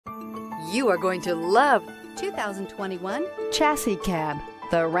You are going to love 2021 Chassis Cab.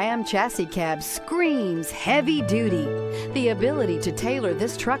 The Ram Chassis Cab screams heavy duty. The ability to tailor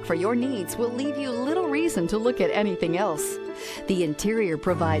this truck for your needs will leave you little reason to look at anything else. The interior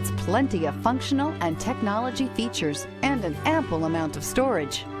provides plenty of functional and technology features and an ample amount of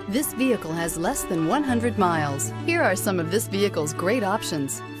storage. This vehicle has less than 100 miles. Here are some of this vehicle's great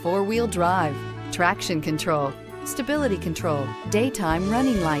options: four-wheel drive, traction control, stability control, daytime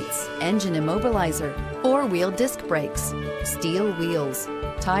running lights, engine immobilizer, four-wheel disc brakes, steel wheels,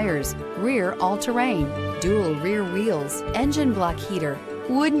 tires, rear all-terrain, dual rear wheels, engine block heater.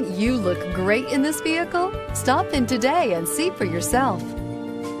 Wouldn't you look great in this vehicle? Stop in today and see for yourself.